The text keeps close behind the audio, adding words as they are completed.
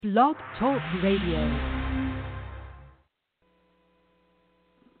Blog Talk Radio.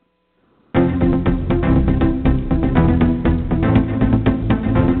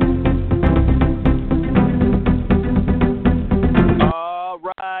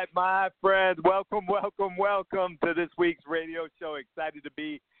 My friends, welcome to this week's radio show. Excited to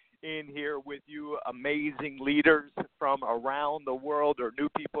be in here with you, amazing leaders from around the world or new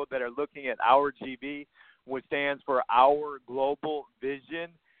people that are looking at Ourgv, which stands for Our Global Vision.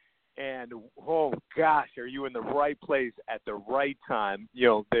 And, oh, gosh, are you in the right place at the right time?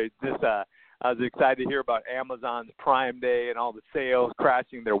 You know, I was excited to hear about Amazon's Prime Day and all the sales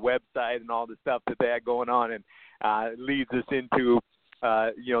crashing their website and all the stuff that they had going on, and it leads us into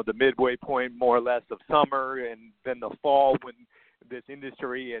the midway point, more or less, of summer, and then the fall when this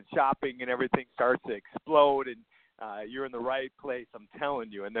industry and shopping and everything starts to explode, and you're in the right place, I'm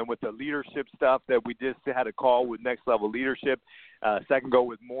telling you. And then with the leadership stuff that we just had a call with Next Level Leadership, second go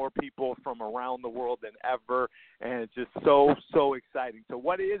with more people from around the world than ever, and it's just so exciting. So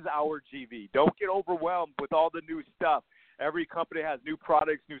what is Ourgv? Don't get overwhelmed with all the new stuff. Every company has new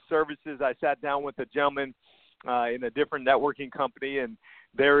products, new services. I sat down with a gentleman in a different networking company, and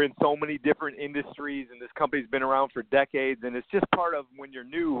they're in so many different industries, and this company's been around for decades, and it's just part of when you're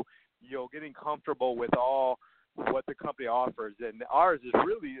new, getting comfortable with all what the company offers. And ours is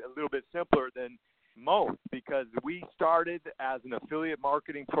really a little bit simpler than most because we started as an affiliate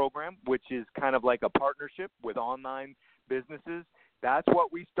marketing program, which is kind of like a partnership with online businesses. That's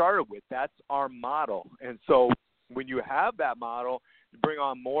what we started with. That's our model. And so when you have that model, you bring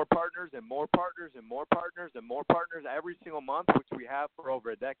on more partners and more partners and more partners and more partners every single month, which we have for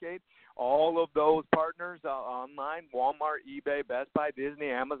over a decade. All of those partners online, Walmart, eBay, Best Buy, Disney,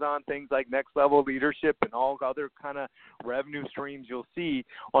 Amazon, things like Next Level Leadership and all other kind of revenue streams you'll see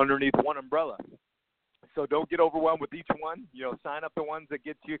underneath one umbrella. So don't get overwhelmed with each one. Sign up the ones that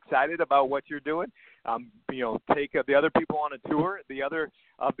get you excited about what you're doing. Take the other people on a tour, the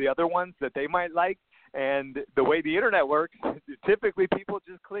other ones that they might like. And the way the internet works, typically people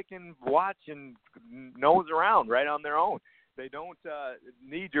just click and watch and nose around right on their own. They don't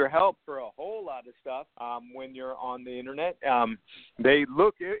need your help for a whole lot of stuff when you're on the internet. They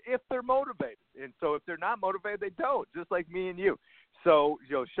look if they're motivated. And so if they're not motivated, they don't, just like me and you. So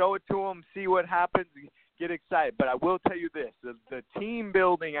show it to them, see what happens, get excited. But I will tell you this, the team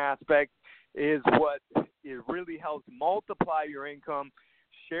building aspect is what it really helps multiply your income.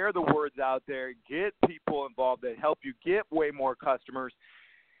 Share the words out there, get people involved that help you get way more customers.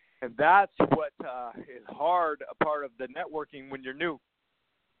 And that's what is hard, a part of the networking when you're new.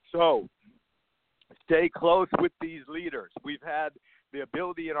 So stay close with these leaders. We've had the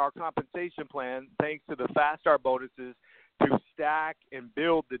ability in our compensation plan, thanks to the Fast Start bonuses, to stack and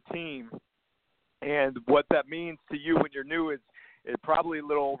build the team. And what that means to you when you're new is probably a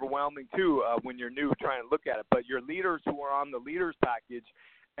little overwhelming too when you're new trying to look at it. But your leaders who are on the leaders package,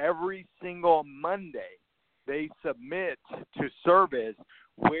 every single Monday, they submit to service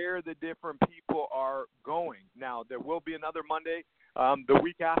where the different people are going. Now, there will be another Monday the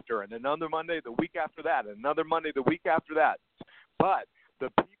week after, and another Monday the week after that, and another Monday the week after that. But the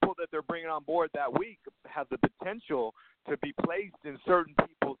people that they're bringing on board that week have the potential to be placed in certain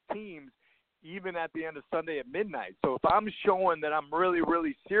people's teams even at the end of Sunday at midnight. So if I'm showing that I'm really,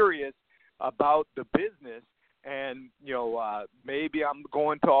 really serious about the business, and, maybe I'm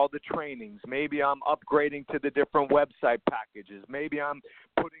going to all the trainings. Maybe I'm upgrading to the different website packages. Maybe I'm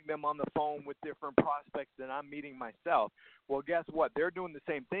putting them on the phone with different prospects that I'm meeting myself. Well, guess what? They're doing the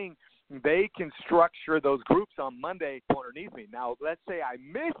same thing. They can structure those groups on Monday underneath me. Now, let's say I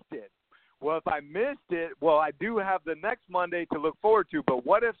missed it. Well, if I missed it, I do have the next Monday to look forward to. But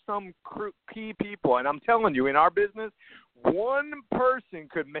what if some key people, and I'm telling you, in our business, one person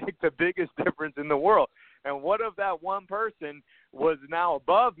could make the biggest difference in the world. And what if that one person was now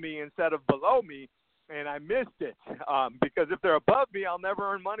above me instead of below me, and I missed it? Because if they're above me, I'll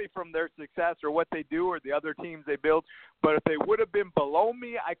never earn money from their success or what they do or the other teams they build. But if they would have been below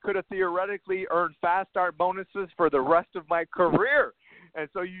me, I could have theoretically earned Fast Start bonuses for the rest of my career. And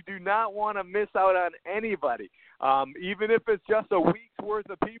so you do not want to miss out on anybody, even if it's just a week's worth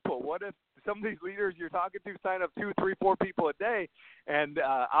of people. What if some of these leaders you're talking to sign up 2, 3, 4 people a day, and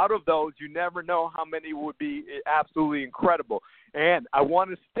out of those, you never know how many would be absolutely incredible. And I want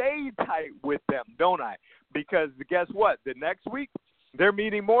to stay tight with them, don't I? Because guess what? The next week, they're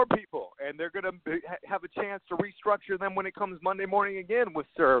meeting more people, and they're going to have a chance to restructure them when it comes Monday morning again with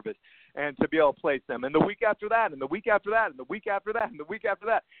service and to be able to place them. And the week after that, and the week after that, and the week after that, and the week after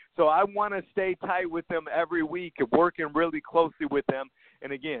that. So I want to stay tight with them every week and working really closely with them.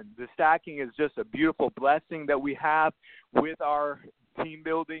 And, again, the stacking is just a beautiful blessing that we have with our team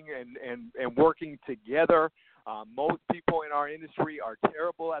building and working together. Most people in our industry are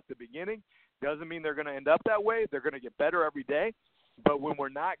terrible at the beginning. Doesn't mean they're going to end up that way. They're going to get better every day. But when we're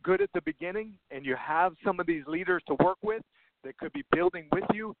not good at the beginning and you have some of these leaders to work with that could be building with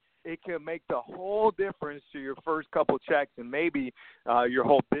you, it can make the whole difference to your first couple checks and maybe your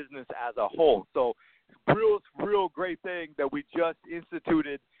whole business as a whole. So real great thing that we just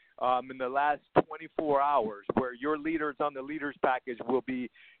instituted in the last 24 hours, where your leaders on the Leaders Package will be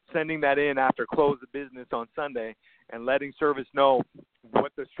sending that in after close of business on Sunday and letting service know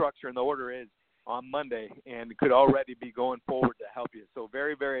what the structure and the order is on Monday, and could already be going forward to help you. So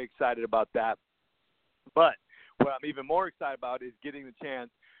very, very excited about that. But what I'm even more excited about is getting the chance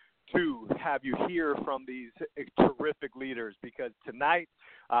to have you hear from these terrific leaders, because tonight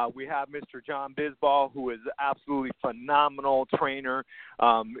we have Mr. John Bisbal, who is absolutely phenomenal trainer.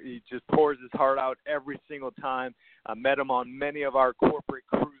 He just pours his heart out every single time. I met him on many of our corporate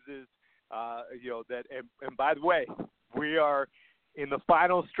cruises. And by the way, we are in the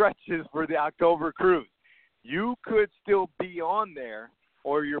final stretches for the October cruise. You could still be on there,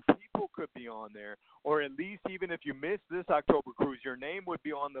 or your people could be on there, or at least even if you miss this October cruise, your name would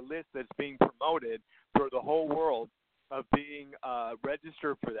be on the list that's being promoted for the whole world of being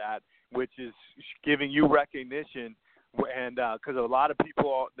registered for that, which is giving you recognition. And because a lot of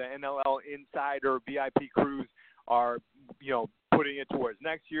people, the NLL Insider VIP cruise are, putting it towards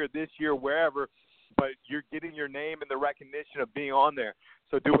next year, this year, wherever, but you're getting your name and the recognition of being on there.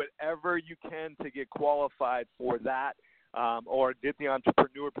 So do whatever you can to get qualified for that, or get the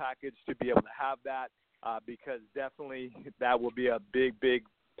entrepreneur package to be able to have that, because definitely that will be a big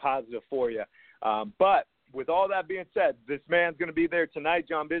positive for you. But with all that being said, this man's going to be there tonight,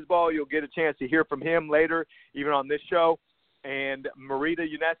 John Bisbal. You'll get a chance to hear from him later, even on this show. And Marita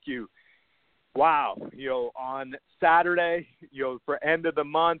Ionescu, wow, on Saturday, for end of the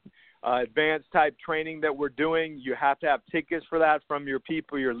month, advanced type training that we're doing. You have to have tickets for that from your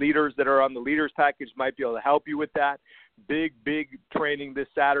people, your leaders that are on the Leaders Package might be able to help you with that. Big training this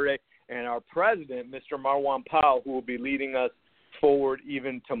Saturday. And our president, Mr. Marwan Powell, who will be leading us forward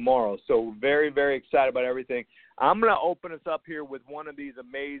even tomorrow. So very, very excited about everything. I'm going to open us up here with one of these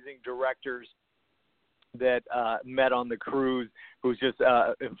amazing directors that met on the cruise, who's just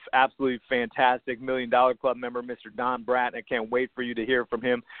absolutely fantastic, $1 Million Club member, Mr. Don Bratt. I can't wait for you to hear from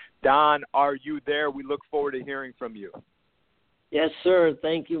him. Don, are you there? We look forward to hearing from you. Yes, sir.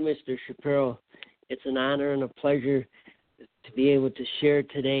 Thank you, Mr. Shapiro. It's an honor and a pleasure to be able to share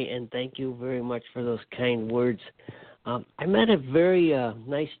today, and thank you very much for those kind words. I met a very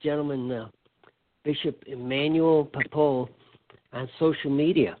nice gentleman, Bishop Emmanuel Papo, on social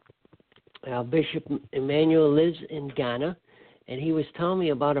media. Bishop Emmanuel lives in Ghana, and he was telling me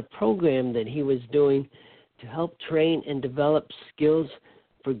about a program that he was doing to help train and develop skills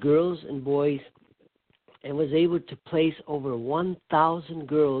for girls and boys, and was able to place over 1,000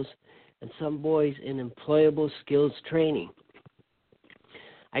 girls and some boys in employable skills training.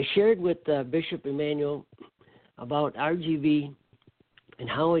 I shared with Bishop Emmanuel about Ourgv and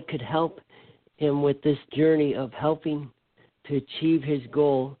how it could help him with this journey of helping to achieve his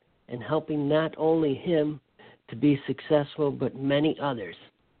goal and helping not only him to be successful, but many others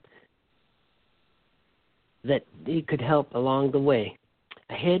that he could help along the way.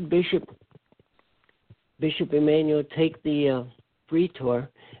 I had Bishop Emmanuel take the free tour,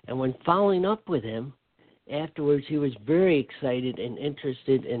 and when following up with him afterwards, he was very excited and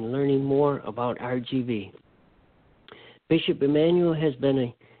interested in learning more about Ourgv. Bishop Emmanuel has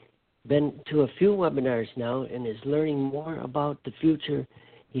been to a few webinars now and is learning more about the future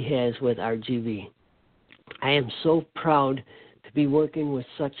he has with Ourgv. I am so proud to be working with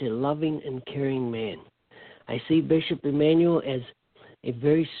such a loving and caring man. I see Bishop Emmanuel as a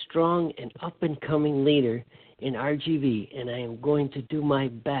very strong and up-and-coming leader in Ourgv, and I am going to do my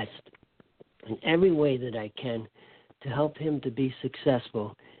best in every way that I can to help him to be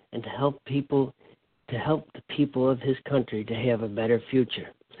successful and to help the people of his country to have a better future.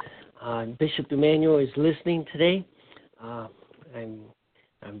 Bishop Emmanuel is listening today.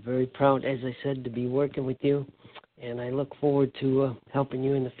 I'm very proud, as I said, to be working with you, and I look forward to helping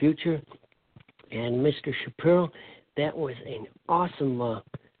you in the future. And Mr. Shapiro, that was an awesome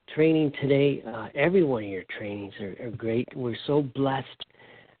training today. Every one of your trainings are great. We're so blessed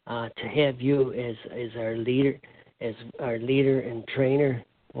to have you as our leader, and trainer,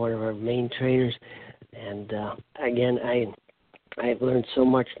 one of our main trainers. And again, I've learned so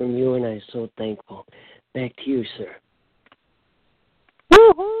much from you, and I'm so thankful. Back to you, sir.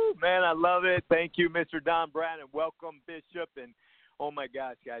 Woo-hoo, man, I love it. Thank you, Mr. Don Bratt, and welcome, Bishop. And Oh my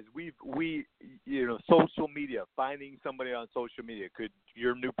gosh, guys, we social media, finding somebody on social media. Could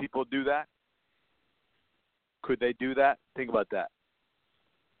your new people do that? Could they do that? Think about that.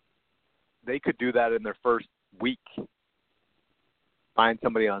 They could do that in their first week. Find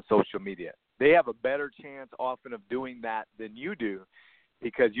somebody on social media. They have a better chance often of doing that than you do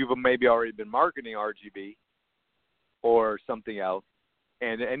because you've maybe already been marketing Ourgv or something else,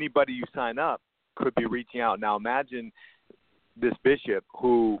 and anybody you sign up could be reaching out. Now imagine this bishop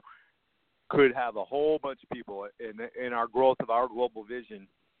who could have a whole bunch of people. In our growth of our global vision,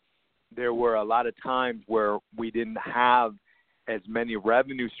 there were a lot of times where we didn't have as many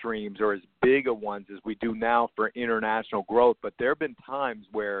revenue streams or as big of ones as we do now for international growth. But there have been times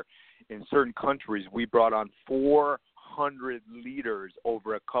where in certain countries we brought on 400 leaders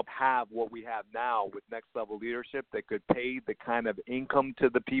over a couple, have what we have now with next level leadership that could pay the kind of income to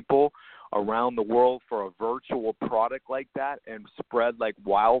the people around the world for a virtual product like that and spread like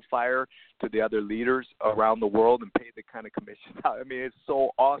wildfire to the other leaders around the world and pay the kind of commissions out. I mean, it's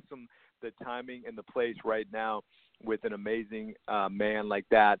so awesome, the timing and the place right now with an amazing man like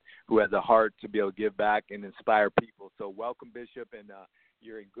that who has a heart to be able to give back and inspire people. So welcome, Bishop, and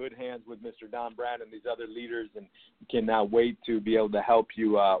you're in good hands with Mr. Don Brown and these other leaders, and cannot wait to be able to help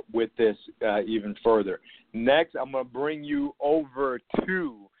you with this even further. Next, I'm going to bring you over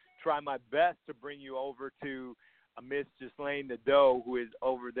to, try my best to bring you over to Miss Ghislaine Nadeau, who is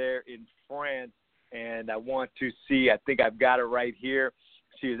over there in France, and I want to see, I think I've got it right here.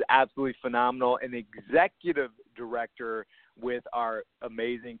 She is absolutely phenomenal, an executive director with our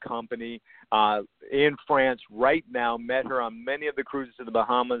amazing company in France right now. Met her on many of the cruises to the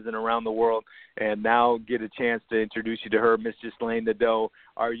Bahamas and around the world, and now get a chance to introduce you to her. Miss Ghislaine Nadeau,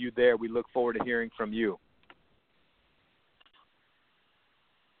 are you there? We look forward to hearing from you.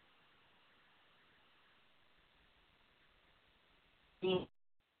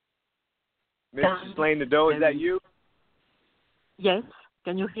 Miss Ghislaine Nadeau, is that you? Yes.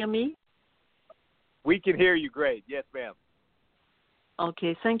 Can you hear me? We can hear you great. Yes, ma'am.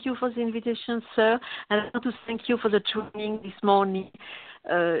 Okay. Thank you for the invitation, sir. And I want to thank you for the training this morning,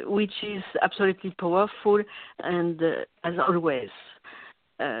 which is absolutely powerful and as always.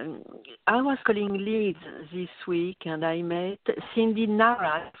 I was calling Leeds this week, and I met Cindy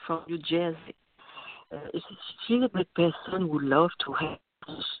Nara from New Jersey. She's a great person who loves to help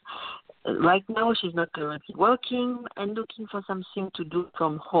us. Right now, she's not currently working and looking for something to do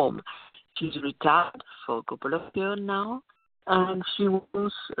from home. She's retired for a couple of years now, and she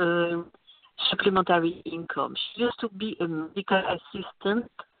wants supplementary income. She used to be a medical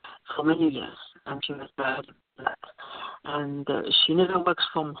assistant for many years, and she was proud of that. And she never works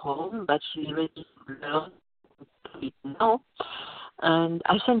from home, but she's ready to learn it now. And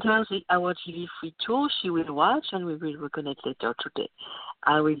I sent her the Ourgv free tour. She will watch, and we will reconnect later today.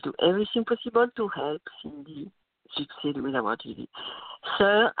 I will do everything possible to help Cindy succeed with Ourgv.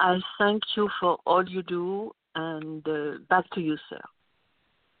 Sir, I thank you for all you do, and back to you, sir.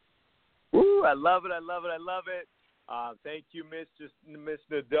 Ooh, I love it, I love it, I love it. Thank you, Miss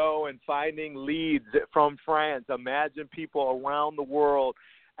Nadeau, and finding leads from France. Imagine people around the world,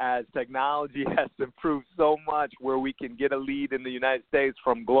 as technology has improved so much, where we can get a lead in the United States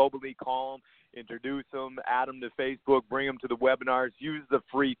from globally, call them, introduce them, add them to Facebook, bring them to the webinars, use the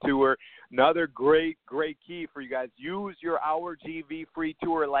free tour. Another great key for you guys, use your Ourgv free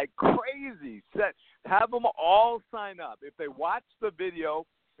tour like crazy. Have them all sign up. If they watch the video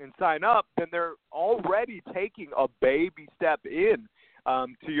and sign up, then they're already taking a baby step in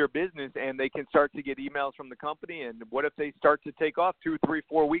to your business, and they can start to get emails from the company. And what if they start to take off 2, 3,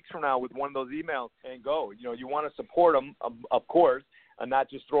 4 weeks from now with one of those emails and go? You know, you want to support them, of course, and not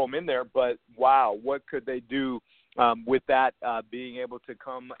just throw them in there, but wow, what could they do with that, being able to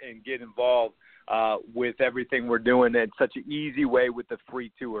come and get involved with everything we're doing in such an easy way with the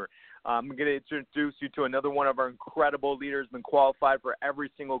free tour. I'm going to introduce you to another one of our incredible leaders, been qualified for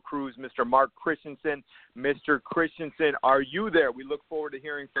every single cruise, Mr. Mark Christensen. Mr. Christensen, are you there? We look forward to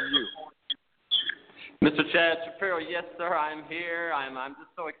hearing from you. Mr. Chad Shapiro, yes, sir, I'm here. I'm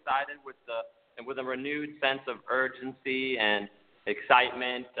just so excited with a renewed sense of urgency and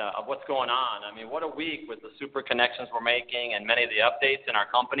excitement of what's going on. I mean, what a week with the super connections we're making and many of the updates in our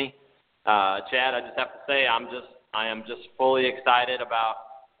company. Chad, I just have to say I am just fully excited about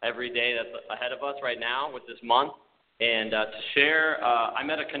every day that's ahead of us right now with this month. And to share, I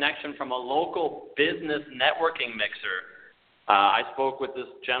met a connection from a local business networking mixer. I spoke with this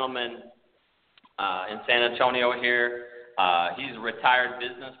gentleman in San Antonio here. He's a retired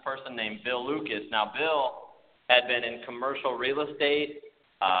business person named Bill Lucas. Now, Bill had been in commercial real estate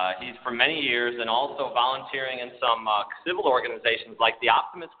He's for many years and also volunteering in some civil organizations like the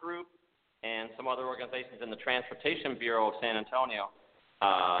Optimist Group and some other organizations in the Transportation Bureau of San Antonio,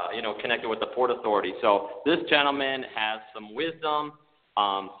 connected with the Port Authority. So this gentleman has some wisdom,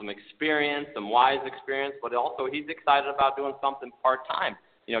 some experience, some wise experience, but also he's excited about doing something part-time,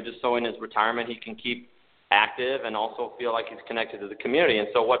 just so in his retirement he can keep active and also feel like he's connected to the community. And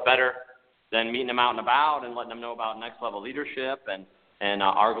so what better than meeting him out and about and letting them know about Next Level Leadership and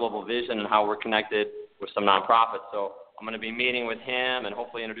our global vision and how we're connected with some nonprofits. So I'm going to be meeting with him and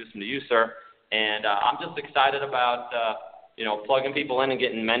hopefully introduce him to you, sir. And I'm just excited about, plugging people in and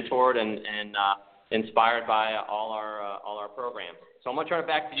getting mentored and inspired by all our programs. So I'm going to turn it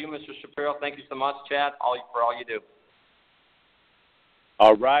back to you, Mr. Shapiro. Thank you so much, Chad, for all you do.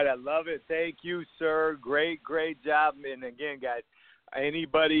 All right, I love it. Thank you, sir. Great job. And again, guys,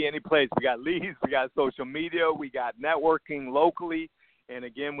 anybody, any place, we got leads, we got social media, we got networking locally. And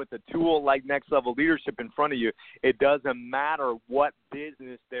again, with a tool like Next Level Leadership in front of you, it doesn't matter what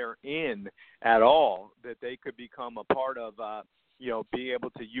business they're in at all, that they could become a part of, being able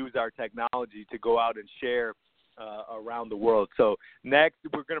to use our technology to go out and share around the world. So next,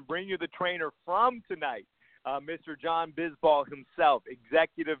 we're going to bring you the trainer from tonight, Mr. John Bisbal himself,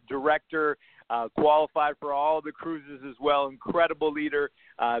 Executive Director, qualified for all the cruises as well, incredible leader.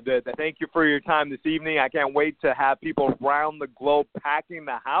 Thank you for your time this evening. I can't wait to have people around the globe packing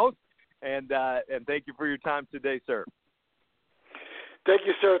the house, and thank you for your time today, sir. Thank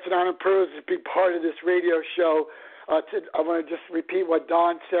you, sir. It's an honor and privilege to be part of this radio show. I want to just repeat what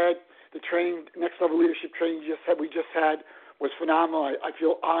Don said. The training, Next Level Leadership training we just had was phenomenal. I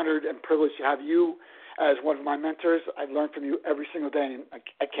feel honored and privileged to have you as one of my mentors. I've learned from you every single day, and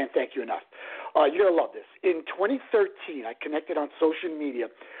I can't thank you enough. You're going to love this. In 2013, I connected on social media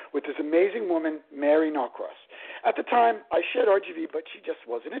with this amazing woman, Mary Norcross. At the time, I shared Ourgv, but she just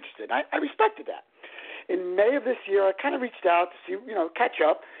wasn't interested. I respected that. In May of this year, I kind of reached out to see, catch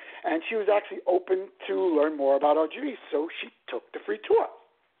up, and she was actually open to learn more about Ourgv, so she took the free tour.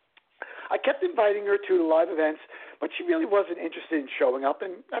 I kept inviting her to the live events, but she really wasn't interested in showing up,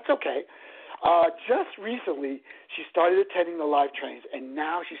 and that's okay. Just recently, she started attending the live trainings, and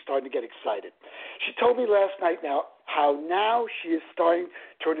now she's starting to get excited. She told me last night how now she is starting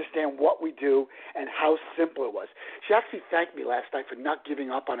to understand what we do and how simple it was. She actually thanked me last night for not giving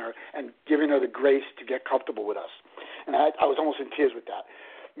up on her and giving her the grace to get comfortable with us. And I was almost in tears with that.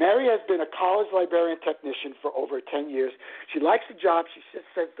 Mary has been a college librarian technician for over 10 years. She likes the job. She just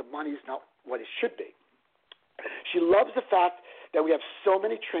says the money is not what it should be. She loves the fact that we have so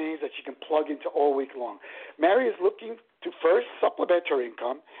many trainings that she can plug into all week long. Mary is looking to first supplement her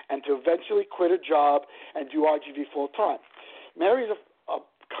income and to eventually quit a job and do Ourgv full time. Mary is a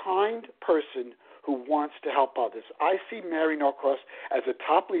kind person who wants to help others. I see Mary Norcross as a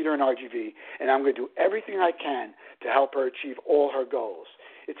top leader in Ourgv, and I'm going to do everything I can to help her achieve all her goals.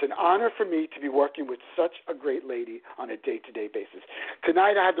 It's an honor for me to be working with such a great lady on a day-to-day basis.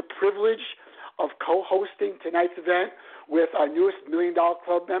 Tonight I have the privilege of co-hosting tonight's event with our newest $1 Million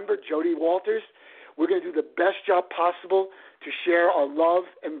Club member, Jody Walters. We're going to do the best job possible to share our love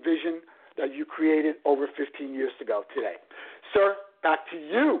and vision that you created over 15 years ago today. Sir, back to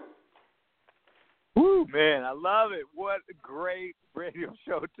you. Woo, man, I love it. What a great radio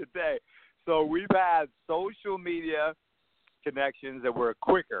show today. So we've had social media connections that were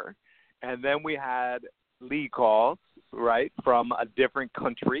quicker, and then we had lead calls, right, from a different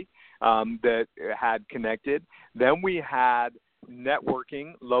country that had connected. Then we had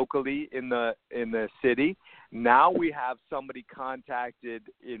networking locally in the city. Now we have somebody contacted,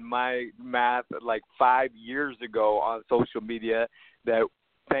 in my math, like 5 years ago on social media that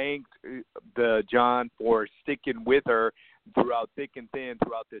thanked the John for sticking with her throughout thick and thin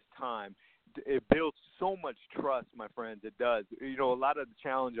throughout this time. It builds so much trust, my friends. It does. A lot of the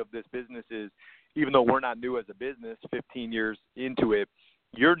challenge of this business is, even though we're not new as a business, 15 years into it,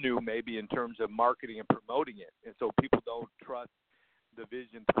 you're new maybe in terms of marketing and promoting it. And so people don't trust the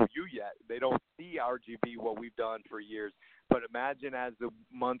vision through you yet. They don't see Ourgv, what we've done for years. But imagine as the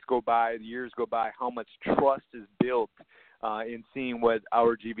months go by, the years go by, how much trust is built in seeing what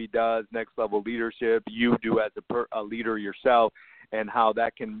Ourgv does, Next Level Leadership, you do as a leader yourself, and how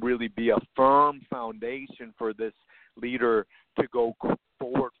that can really be a firm foundation for this leader to go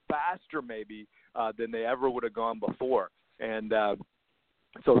forward faster maybe than they ever would have gone before. And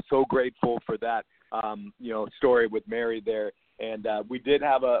so grateful for that, story with Mary there. And we did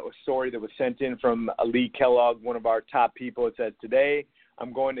have a story that was sent in from Lee Kellogg, one of our top people. It says, today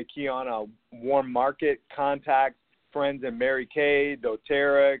I'm going to key on a warm market contact friends in Mary Kay,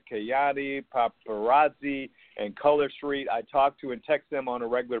 doTERRA, Kayani, Paparazzi, and Color Street. I talk to and text them on a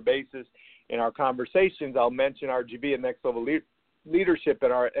regular basis. In our conversations, I'll mention Ourgv and Next Level Leadership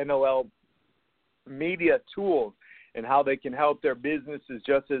and our NLL media tools and how they can help their businesses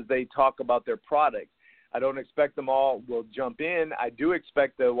just as they talk about their products. I don't expect them all will jump in. I do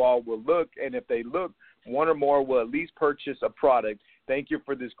expect they all will look, and if they look, one or more will at least purchase a product. Thank you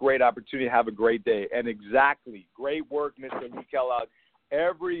for this great opportunity. Have a great day. And exactly, great work, Mr. Mikel.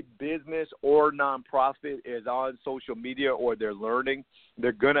 Every business or nonprofit is on social media or they're learning.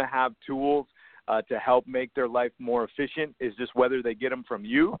 They're going to have tools to help make their life more efficient. It's just whether they get them from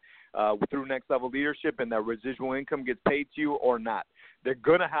you through Next Level Leadership and that residual income gets paid to you or not. They're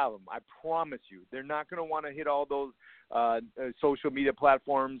going to have them. I promise you. They're not going to want to hit all those social media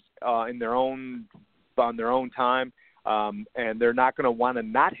platforms on their own time, and they're not going to want to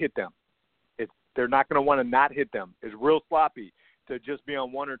not hit them. They're not going to want to not hit them. It's real sloppy to just be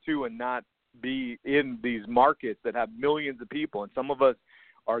on one or two and not be in these markets that have millions of people. And some of us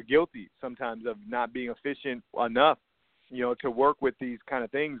are guilty sometimes of not being efficient enough, to work with these kind of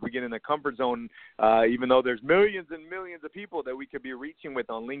things. We get in the comfort zone, even though there's millions and millions of people that we could be reaching with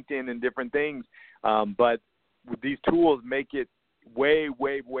on LinkedIn and different things. But these tools make it way,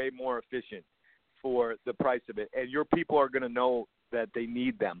 way, way more efficient for the price of it. And your people are going to know that they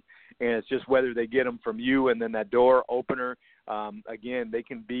need them. And it's just whether they get them from you and then that door opener. Again, they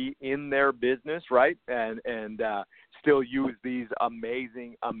can be in their business, right, and still use these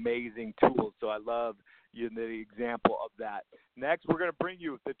amazing, amazing tools. So I love the example of that. Next, we're going to bring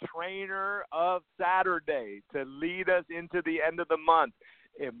you the trainer of Saturday to lead us into the end of the month.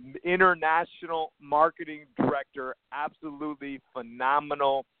 International marketing director, absolutely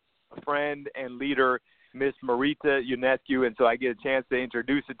phenomenal friend and leader, Miss Marita Ionescu, and so I get a chance to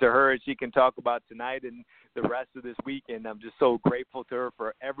introduce it to her, and she can talk about tonight and the rest of this weekend. I'm just so grateful to her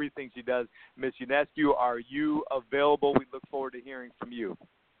for everything she does. Miss Ionescu, are you available? We look forward to hearing from you.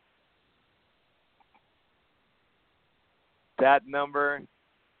 That number.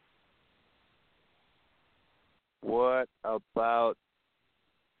 What about?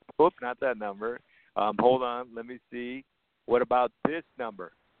 Oops, not that number. Hold on. Let me see. What about this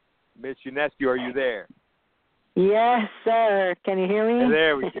number? Miss Ionescu, are you there? Yes, sir. Can you hear me?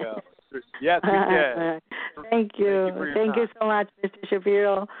 There we go. Yes, we can. Thank you. Thank you so much, Mr.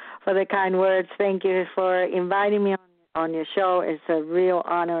 Shapiro, for the kind words. Thank you for inviting me on your show. It's a real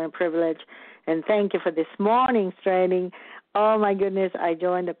honor and privilege. And thank you for this morning's training. Oh, my goodness, I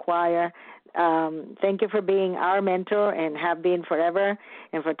joined the choir. Thank you for being our mentor and have been forever,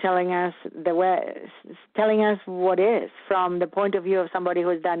 and for telling us what is from the point of view of somebody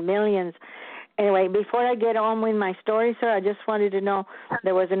who's done millions. Anyway, before I get on with my story, sir, I just wanted to know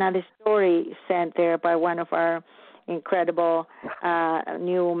there was another story sent there by one of our incredible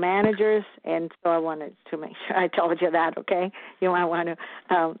new managers, and so I wanted to make sure I told you that, okay? You might want to,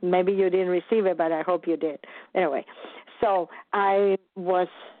 maybe you didn't receive it, but I hope you did. Anyway, so I was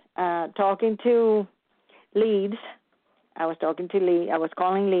talking to Leeds. I was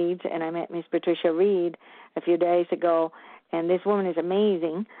calling Leeds, and I met Miss Patricia Reed a few days ago, and this woman is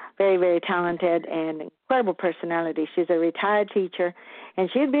amazing, very, very talented, and incredible personality. She's a retired teacher, and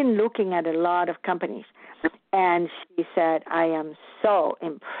she had been looking at a lot of companies, and she said, I am so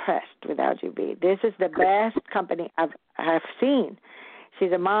impressed with Ourgv. This is the best company I have seen.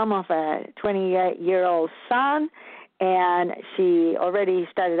 She's a mom of a 28-year-old son, and she already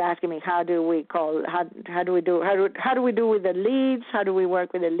started asking me, how do we do with the leads? How do we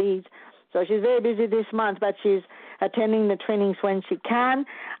work with the leads? So she's very busy this month, but she's attending the trainings when she can.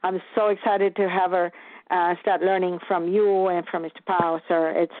 I'm so excited to have her start learning from you and from Mr. Powell,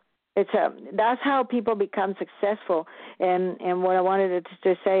 sir. That's how people become successful. And what I wanted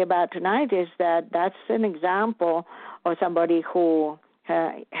to say about tonight is that's an example of somebody who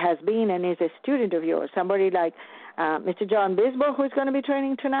has been and is a student of yours, somebody like Mr. John Bisbal, who's going to be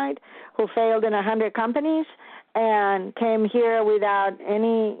training tonight, who failed in 100 companies and came here without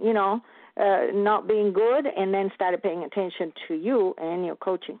any, not being good, and then started paying attention to you and your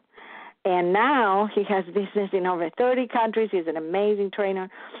coaching. And now he has business in over 30 countries. He's an amazing trainer.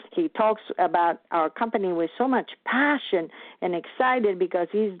 He talks about our company with so much passion and excited because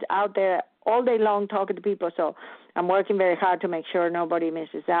he's out there all day long talking to people. So I'm working very hard to make sure nobody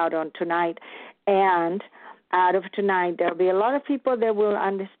misses out on tonight. And out of tonight, there'll be a lot of people that will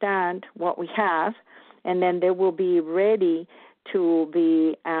understand what we have, and then they will be ready to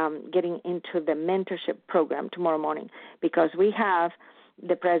be getting into the mentorship program tomorrow morning, because we have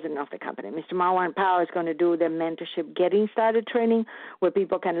the president of the company, Mr. Marwan Powell, is going to do the mentorship getting started training where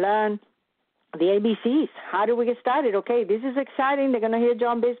people can learn the ABCs. How do we get started? Okay, this is exciting. They're going to hear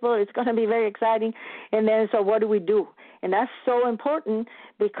John Baseball. It's going to be very exciting. And then, so what do we do? And that's so important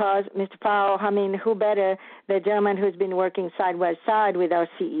because, Mr. Powell, I mean, who better, the gentleman who's been working side by side with our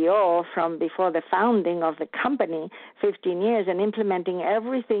CEO from before the founding of the company, 15 years, and implementing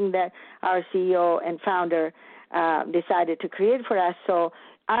everything that our CEO and founder decided to create for us. So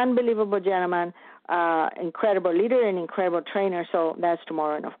unbelievable gentleman. Incredible leader and incredible trainer. So that's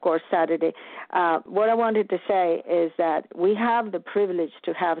tomorrow and, of course, Saturday. What I wanted to say is that we have the privilege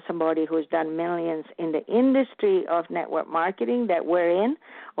to have somebody who's done millions in the industry of network marketing that we're in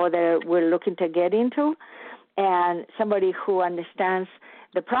or that we're looking to get into, and somebody who understands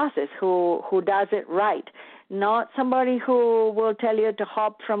the process, who does it right. Not somebody who will tell you to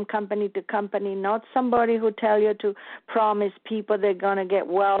hop from company to company, not somebody who tell you to promise people they're going to get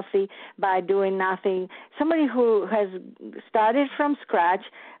wealthy by doing nothing. Somebody who has started from scratch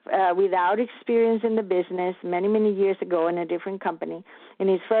without experience in the business many, many years ago in a different company. In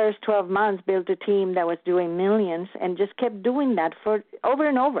his first 12 months, built a team that was doing millions and just kept doing that for over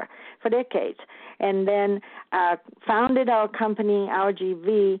and over for decades. And then founded our company,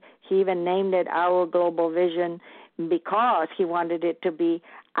 Ourgv. He even named it Our Global Vision because he wanted it to be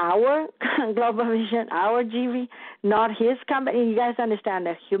our global vision, our GV, not his company. You guys understand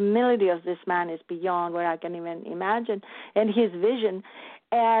the humility of this man is beyond what I can even imagine, and his vision,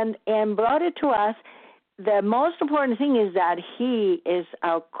 and brought it to us. The most important thing is that he is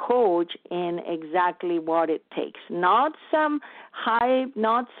our coach in exactly what it takes, not some hype,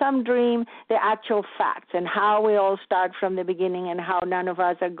 not some dream, the actual facts and how we all start from the beginning and how none of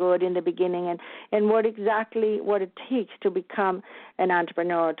us are good in the beginning and what it takes to become an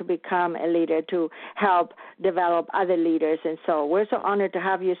entrepreneur, to become a leader, to help develop other leaders. And so we're so honored to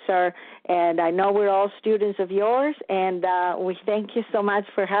have you, sir, and I know we're all students of yours, and we thank you so much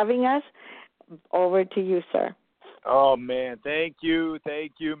for having us. Over to you, sir. Oh, man. Thank you,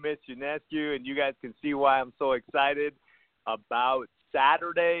 Miss Ionescu. And you guys can see why I'm so excited about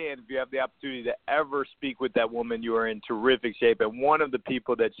Saturday. And if you have the opportunity to ever speak with that woman, you are in terrific shape. And one of the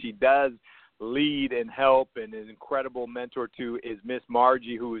people that she does lead and help and is an incredible mentor to is Miss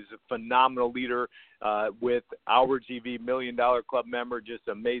Margie, who is a phenomenal leader with Ourgv $1 Million Club member, just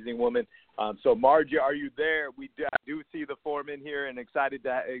an amazing woman. So, Margie, are you there? I do see the form in here and excited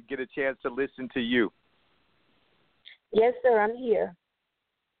to get a chance to listen to you. Yes, sir, I'm here.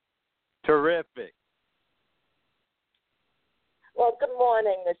 Terrific. Well, good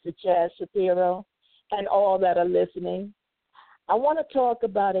morning, Mr. Chaz Shapiro, and all that are listening. I want to talk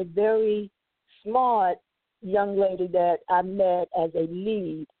about a very smart young lady that I met as a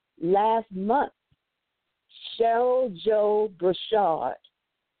lead last month. Cheryl Jo Burchard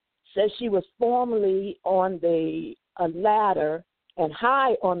says she was formerly on the ladder and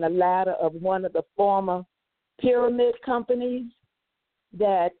high on the ladder of one of the former pyramid companies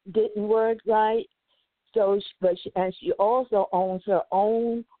that didn't work right. So, and she also owns her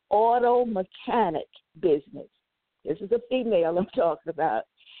own auto mechanic business. This is a female I'm talking about.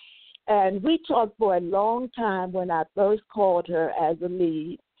 And we talked for a long time when I first called her as a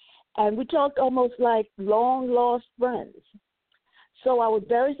lead. And we talked almost like long-lost friends. So I was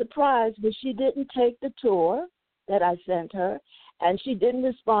very surprised when she didn't take the tour that I sent her, and she didn't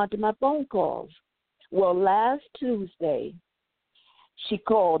respond to my phone calls. Well, last Tuesday, she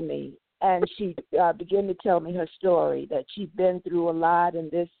called me, and she began to tell me her story, that she'd been through a lot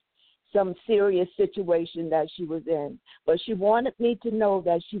in some serious situation that she was in. But she wanted me to know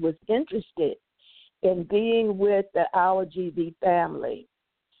that she was interested in being with the Ourgv family.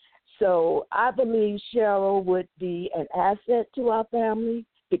 So I believe Cheryl would be an asset to our family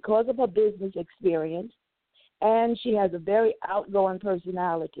because of her business experience, and she has a very outgoing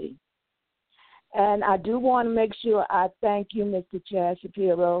personality. And I do want to make sure I thank you, Mr. Chaz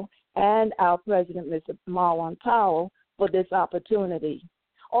Shapiro, and our president, Mr. Marwan Powell, for this opportunity.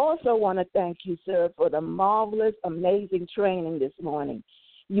 Also want to thank you, sir, for the marvelous, amazing training this morning.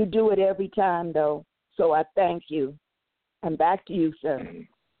 You do it every time, though, so I thank you. And back to you, sir.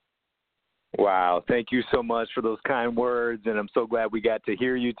 Wow, thank you so much for those kind words, and I'm so glad we got to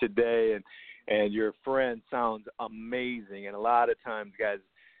hear you today, and your friend sounds amazing. And a lot of times, guys,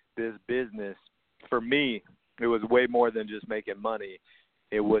 this business, for me, it was way more than just making money.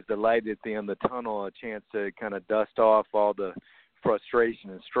 It was the light at the end of the tunnel, a chance to kind of dust off all the frustration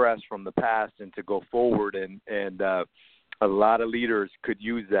and stress from the past and to go forward, and a lot of leaders could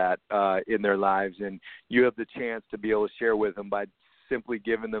use that in their lives, and you have the chance to be able to share with them by simply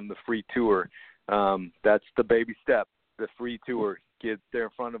giving them the free tour. That's the baby step, the free tour. Get there in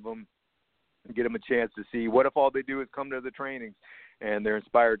front of them, get them a chance to see. What if all they do is come to the trainings and they're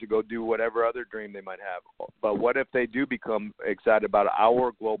inspired to go do whatever other dream they might have. But what if they do become excited about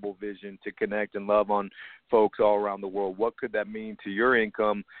our global vision to connect and love on folks all around the world? What could that mean to your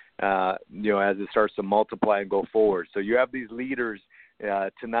income, as it starts to multiply and go forward? So you have these leaders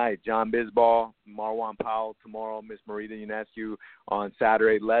tonight, John Bisbal, Marwan Powell, tomorrow, Miss Marita Ionescu on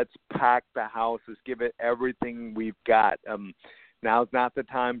Saturday. Let's pack the house. Let's give it everything we've got. Now's not the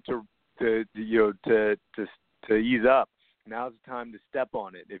time to ease up. Now's the time to step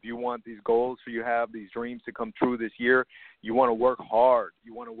on it. If you want these goals for you have, these dreams to come true this year, you want to work hard.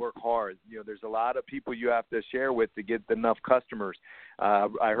 There's a lot of people you have to share with to get enough customers.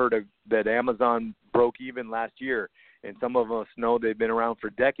 I heard that Amazon broke even last year, and some of us know they've been around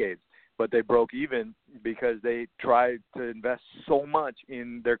for decades, but they broke even because they tried to invest so much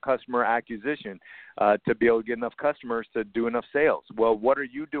in their customer acquisition to be able to get enough customers to do enough sales. Well, what are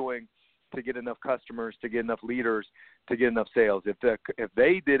you doing to get enough customers, to get enough leaders, to get enough sales? If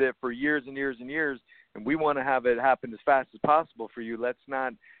they did it for years and years and years, and we want to have it happen as fast as possible for you, let's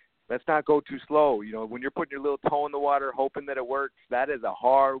not go too slow. When you're putting your little toe in the water, hoping that it works, that is a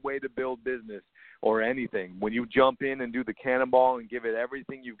hard way to build business or anything. When you jump in and do the cannonball and give it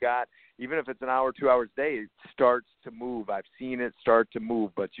everything you've got, even if it's an hour, 2 hours a day, it starts to move. I've seen it start to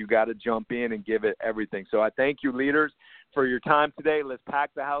move, but you got to jump in and give it everything. So I thank you, leaders, for your time today. Let's pack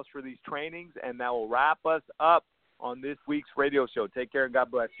the house for these trainings, and that will wrap us up on this week's radio show. Take care and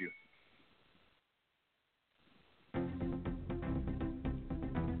God bless you.